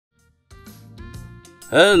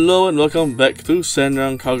Hello and welcome back to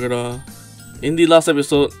Senran Kagura. In the last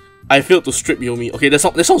episode, I failed to strip Yomi. Okay, that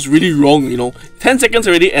sounds really wrong, you know. 10 seconds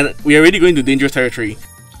already and we're already going to dangerous territory.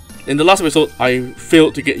 In the last episode, I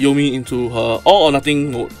failed to get Yomi into her all or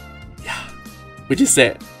nothing mode. Yeah, which is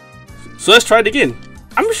sad. So let's try it again.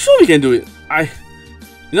 I'm sure we can do it. You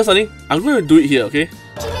know something? I'm going to do it here, okay?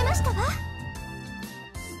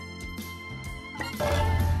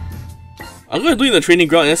 I'm going to do it in the training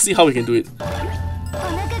ground and let's see how we can do it.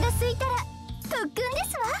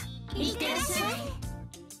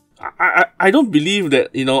 I don't believe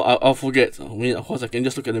that, you know, I'll forget. I mean, of course I can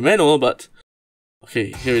just look at the manual, but...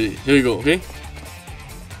 Okay, here it is. Here we go, okay?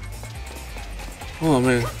 Oh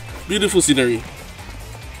man, beautiful scenery.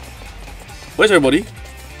 Where's everybody?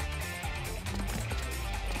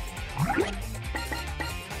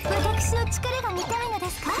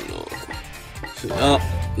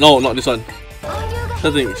 No, not this one.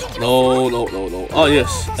 Settings. No. Oh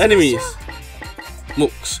yes, enemies.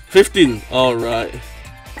 Mooks. 15. Alright.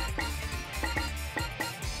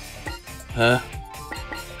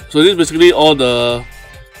 So this is basically all the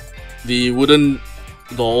wooden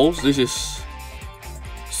dolls. This is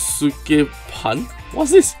Sukepan. What's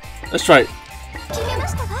this? Let's try it.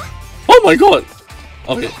 Oh my god!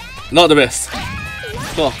 Okay, not the best.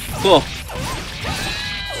 Go.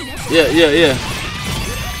 Yeah.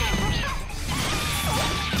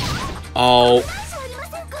 Ow.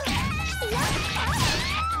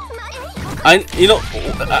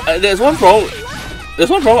 There's one problem.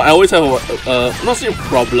 I always have not say a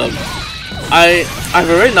problem. I have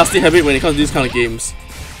a very nasty habit when it comes to these kind of games.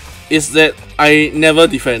 Is that I never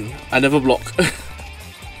defend. I never block.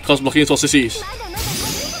 Cause blocking is for sissies.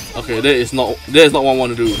 Okay, that is not what I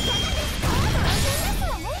want to do.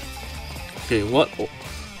 Okay, what?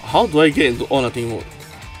 How do I get into all nothing mode?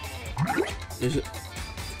 Is it?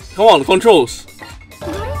 Come on, controls.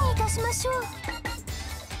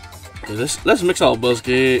 Okay, let's mix our burst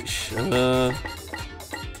gauge.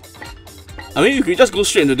 I mean, you could just go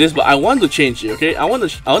straight into this, but I want to change it. Okay, I want to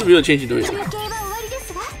be able to change into it.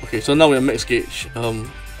 Okay, so now we're max gauge. No.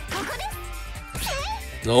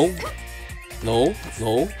 Okay,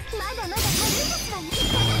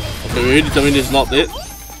 we already determined this is not it.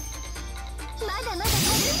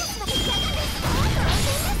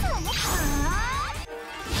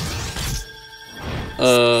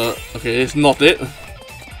 Okay, it's not it.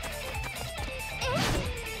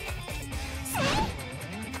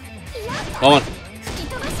 Come on.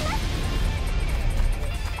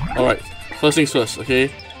 Alright, first things first, okay?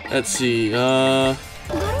 Let's see,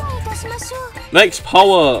 max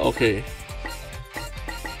power, okay.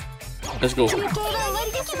 Let's go.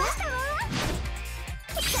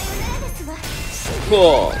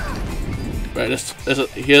 Cool. Right, that's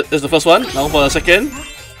the first one. Now for the second.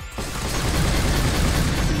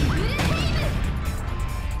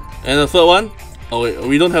 And the third one. Oh wait,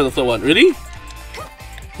 we don't have the third one. Really?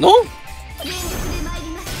 No?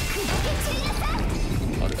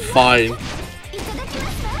 Fine.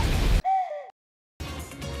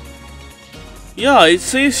 Yeah, it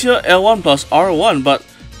says here L1 plus R1, but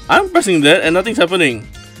I'm pressing that and nothing's happening.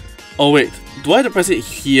 Oh wait, do I have to press it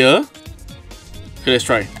here? Okay, let's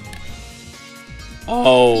try.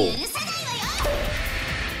 Oh,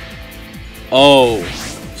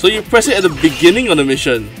 so you press it at the beginning of the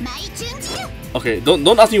mission. Okay, don't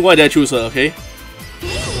ask me why did I choose her, okay?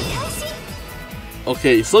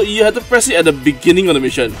 Okay, so you have to press it at the beginning of the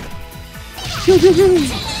mission.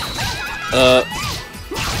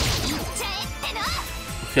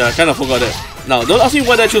 Okay, I kind of forgot that. Now, don't ask me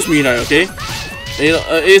why did I choose Mina, okay? You know,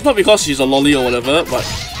 it's not because she's a lolly or whatever, but...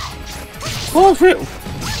 Oh, crap!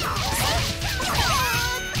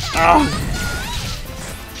 Ah.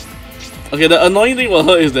 Okay, the annoying thing about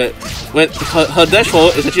her is that when her dash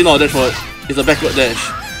forward is actually not a dash forward, it's a backward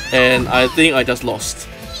dash. And I think I just lost.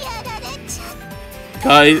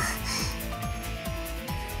 Guys.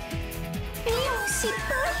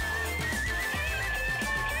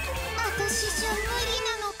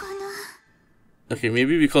 Okay,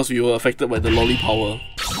 maybe because we were affected by the lolly power.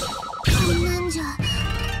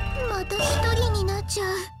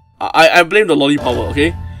 I blame the lolly power,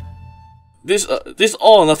 okay? This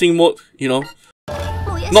all or nothing mode, you know,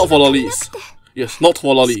 not for lollies. Yes, not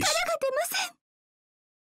for lollies.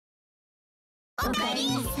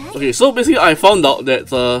 Okay, so basically I found out that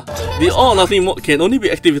the all or nothing mode can only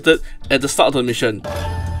be activated at the start of the mission,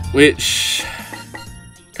 which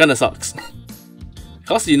kinda sucks.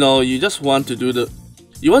 Cause you know, you just want to do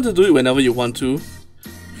it whenever you want to.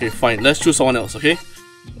 Okay, fine, let's choose someone else, okay?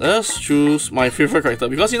 Let's choose my favorite character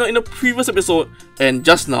because you know in the previous episode and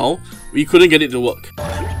just now we couldn't get it to work.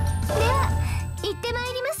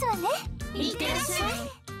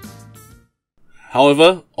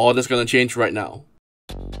 However, all that's gonna change right now.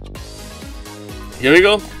 Here we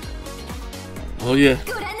go. Oh yeah.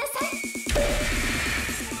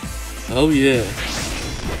 Oh yeah.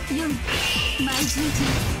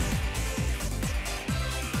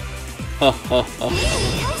 Ha ha ha.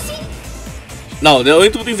 Now, there are only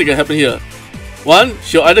two things that can happen here. One,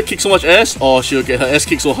 she'll either kick so much ass, or she'll get her ass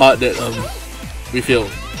kicked so hard that we fail.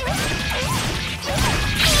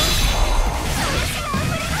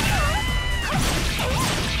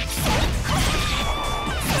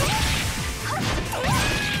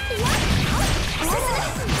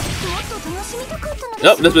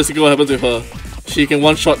 Yep, that's basically what happens with her. She can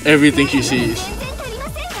one-shot everything she sees.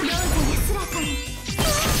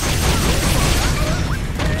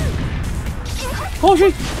 Oh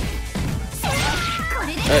shit!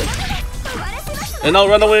 And now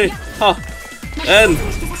run away! Ha! And...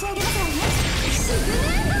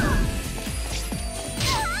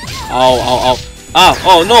 Ow, ow, ow. Ah!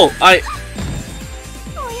 Oh no!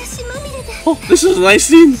 Oh, this is a nice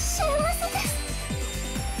scene!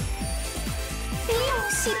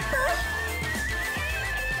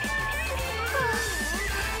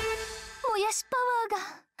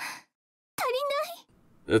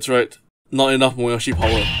 That's right. Not enough Moyashi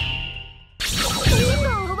power.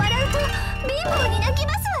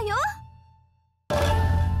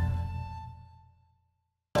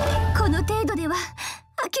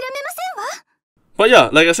 But yeah,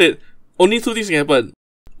 like I said, only two things can happen.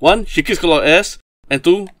 One, she kicks a lot of ass, and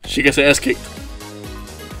two, she gets her ass kicked.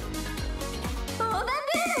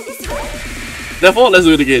 Therefore, let's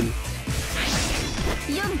do it again.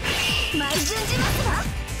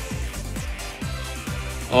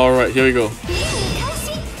 Alright, here we go.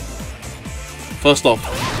 First off,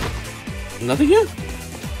 nothing here?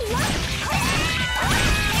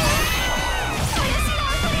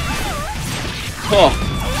 Oh.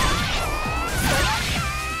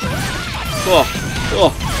 Oh.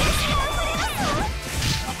 Oh.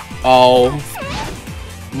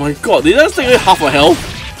 Ow. My god, did that just take away half my health?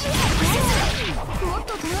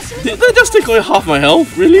 Did that just take away half my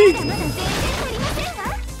health? Really?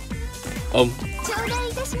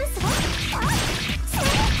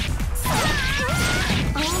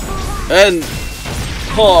 And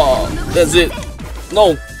oh, that's it.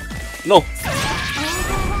 No, no.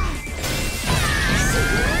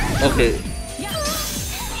 Okay.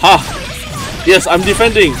 Ha! Yes, I'm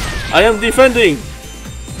defending. I am defending,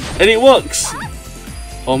 and it works.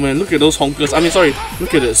 Oh man, look at those honkers. I mean, sorry.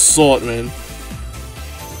 Look at that sword, man.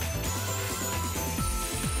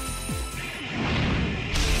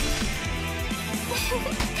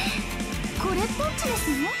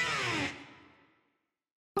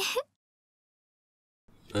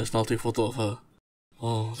 Let's now take a photo of her.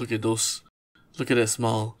 Oh, look at those. Look at that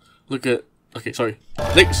smile. Look at... Okay, sorry.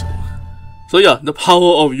 Next! So yeah, the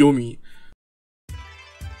power of Yomi.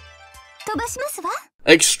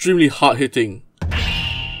 Extremely hard-hitting.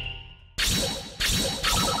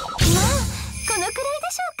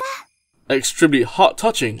 Extremely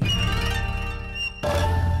heart-touching.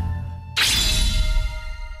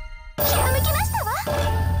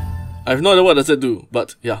 I have no idea what does that do,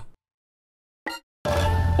 but yeah.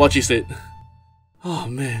 What she said. Oh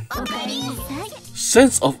man.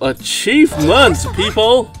 Sense of achievement,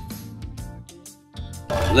 people!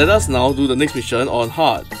 Let us now do the next mission on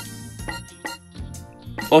hard.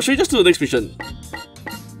 Or should we just do the next mission?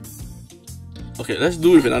 Okay, let's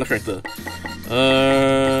do it with another character.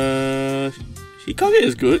 Hikage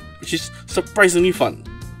is good, which is surprisingly fun.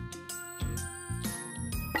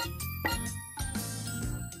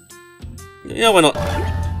 Yeah, why not?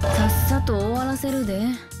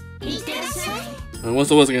 And what's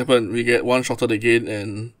the worst that can happen? We get one shotted again,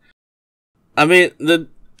 and I mean the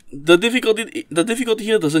difficulty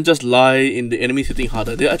here doesn't just lie in the enemies hitting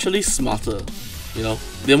harder. They're actually smarter, you know.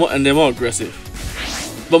 They're more aggressive,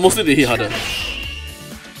 but mostly they hit harder.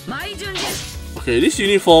 Okay, this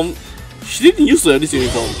uniform, she didn't used to have this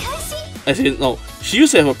uniform. As in, no, she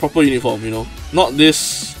used to have a proper uniform, you know, not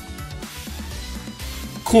this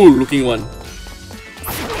cool looking one.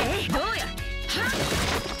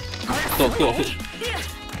 Go.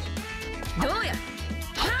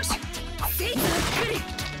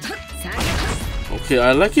 Okay,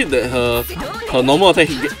 I like it that her normal attack.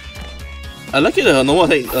 I like it that her normal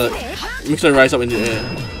attack makes her rise up in the air.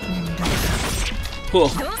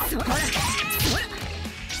 Cool.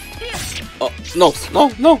 Oh no!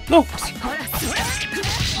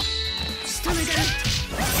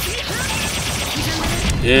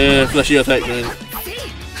 Yeah, flashy attack, man.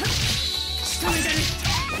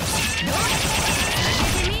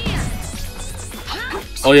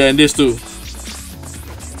 Oh yeah, and this too.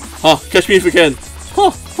 Huh, catch me if you can.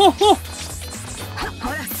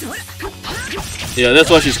 Yeah, that's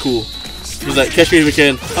why she's cool. She's like, catch me if you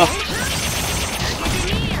can.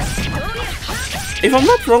 If I'm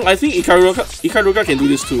not wrong, I think Ikaruga can do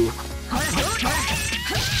this too.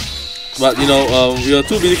 But you know, we were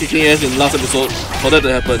too busy kicking ass in the last episode for that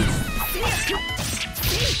to happen.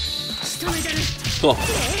 Oh,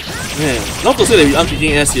 man. Not to say that we aren't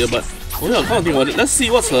kicking ass here, but oh yeah, I can't think about it. Let's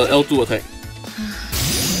see what's her L2 attack.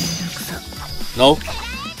 No?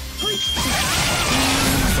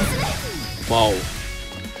 Wow.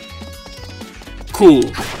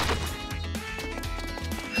 Cool.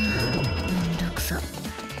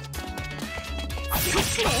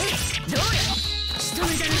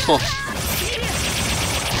 Oh.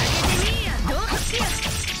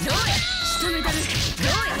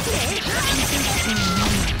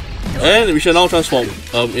 And we shall now transform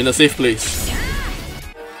in a safe place.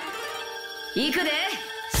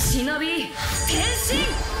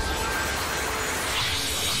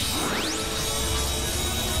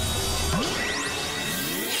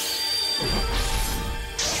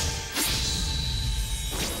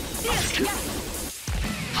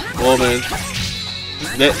 Oh man,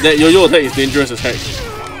 that yo-yo attack is dangerous as heck.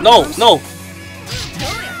 No, no.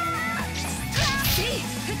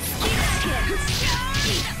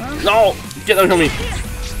 No! Get away from me!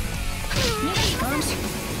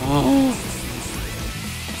 Oh.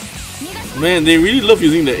 Man, they really love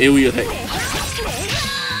using the AoE attack.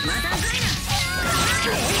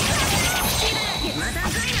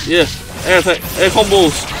 Yeah, air attack, air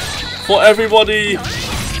combos for everybody!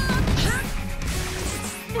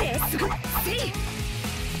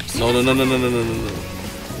 No, no, no, no, no, no, no, no.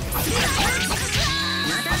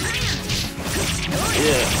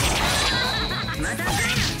 Yeah.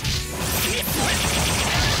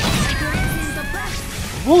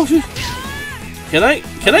 Oh shit! Can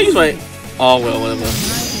I use my? Oh well, whatever.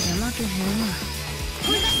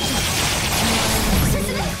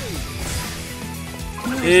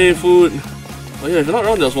 Hey, food. Oh yeah, if you're not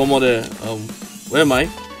wrong, there's one more there. Where am I?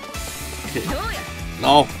 Okay.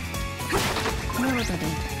 No.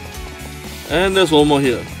 And there's one more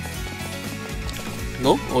here.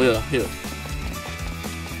 No? Oh yeah, here.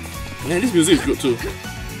 Man, this music is good too.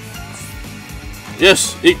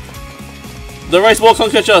 Yes, the rice ball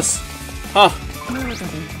can't catch us! Ha! Huh.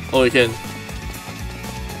 Oh, it can.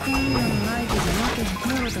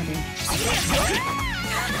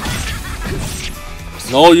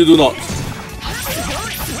 No, you do not.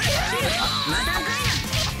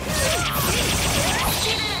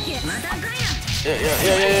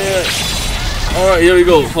 Yeah. Alright, here we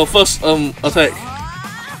go. Her first attack.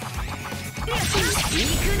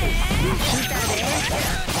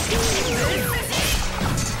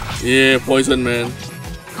 Yeah, poison, man.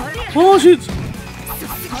 Oh shit!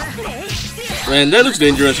 Man, that looks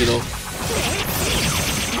dangerous, you know.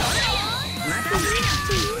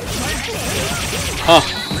 Ha!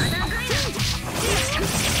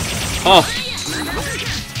 Ha!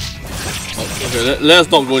 Oh, okay, let's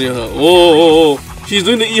not go near her. Oh! She's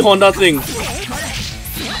doing the E-Honda thing.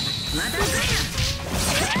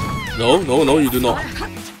 No, you do not.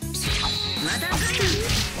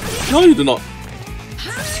 No, you do not.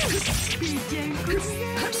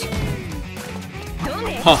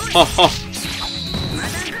 Ha!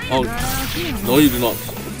 Oh, no, you do not.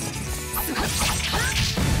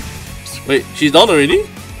 Wait, she's down already?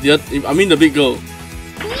 I mean the big girl.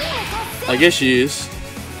 I guess she is.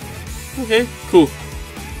 Okay, cool.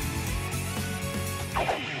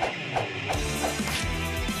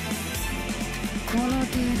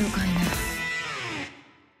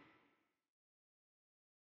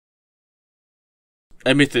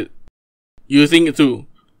 Admit it. You think it too.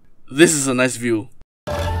 This is a nice view.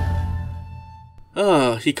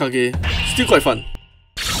 Ah, Hikage. Still quite fun.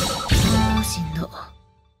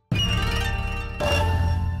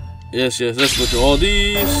 Yes, let's go through all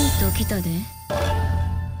these.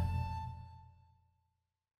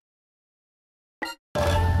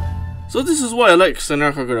 So this is why I like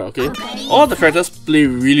Senran Kagura, okay? All the characters play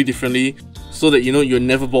really differently, so that you know you're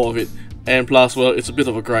never bored of it. And plus, well, it's a bit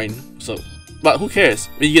of a grind, so... But who cares?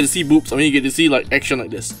 When you get to see boobs, I mean you get to see like action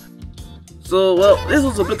like this. So, well, this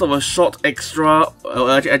was a bit of a short extra.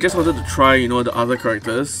 I just wanted to try, you know, the other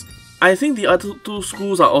characters. I think the other two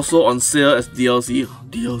schools are also on sale as DLC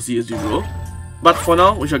as usual. But for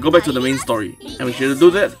now, we shall go back to the main story, and we shall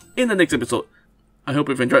do that in the next episode. I hope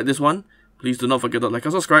you've enjoyed this one. Please do not forget to like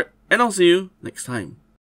and subscribe, and I'll see you next time.